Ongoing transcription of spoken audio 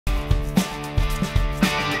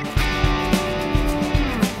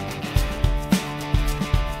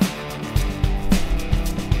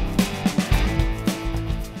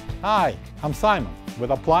Hi, I'm Simon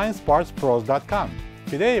with AppliancePartsPros.com.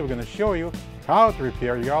 Today we're going to show you how to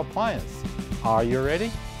repair your appliance. Are you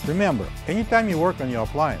ready? Remember, anytime you work on your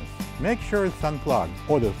appliance, make sure it's unplugged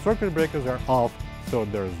or the circuit breakers are off so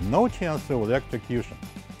there's no chance of electrocution.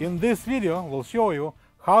 In this video, we'll show you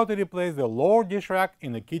how to replace the lower dish rack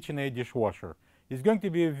in the KitchenAid dishwasher. It's going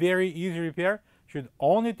to be a very easy repair. Should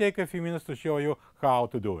only take a few minutes to show you how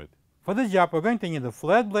to do it. For this job, we're going to need a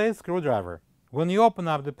flat blade screwdriver. When you open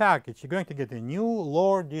up the package, you're going to get a new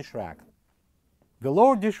lower dish rack. The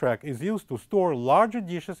lower dish rack is used to store larger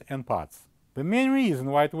dishes and pots. The main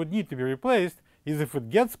reason why it would need to be replaced is if it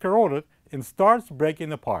gets corroded and starts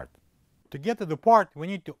breaking apart. To get to the part, we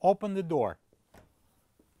need to open the door.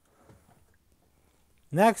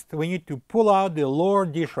 Next, we need to pull out the lower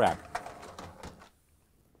dish rack.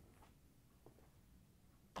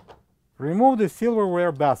 Remove the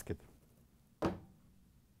silverware basket.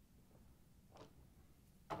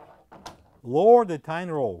 Lower the tine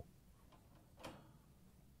roll.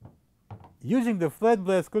 Using the flat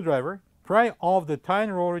blade screwdriver, pry off the tine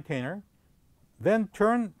roll retainer, then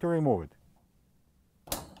turn to remove it.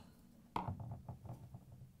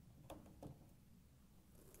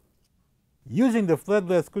 Using the flat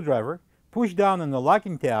blade screwdriver, push down on the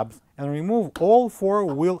locking tabs and remove all 4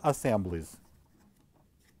 wheel assemblies.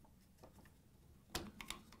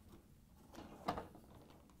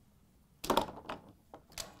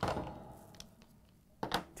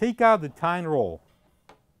 Take out the tine roll.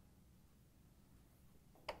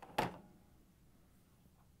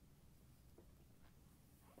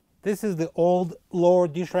 This is the old lower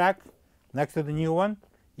dish rack next to the new one.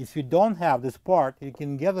 If you don't have this part, you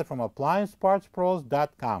can get it from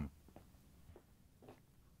AppliancePartsPros.com.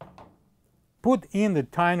 Put in the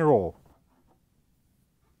tine roll.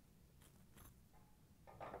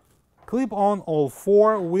 Clip on all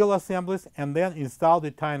 4 wheel assemblies and then install the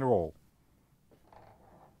tine roll.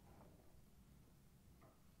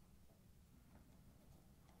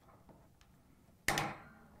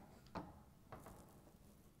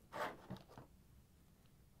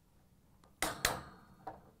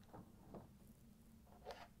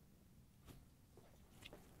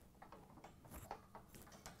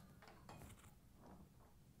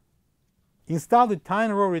 Install the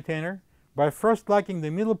tine roll retainer by first locking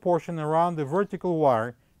the middle portion around the vertical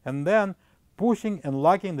wire and then pushing and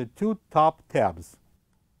locking the 2 top tabs.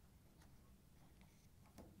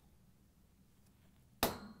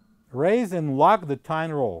 Raise and lock the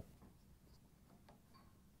tine roll.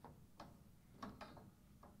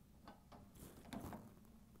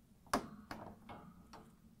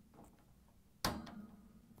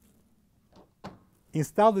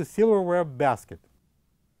 Install the silverware basket.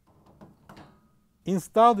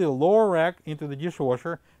 Install the lower rack into the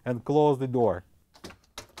dishwasher and close the door.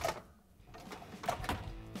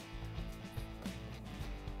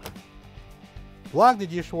 Plug the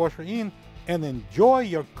dishwasher in and enjoy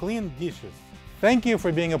your clean dishes. Thank you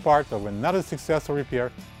for being a part of another successful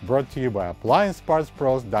repair brought to you by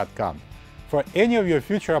AppliancePartsPros.com. For any of your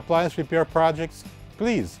future appliance repair projects,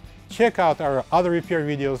 please check out our other repair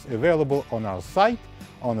videos available on our site,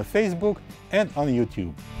 on Facebook, and on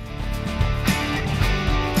YouTube.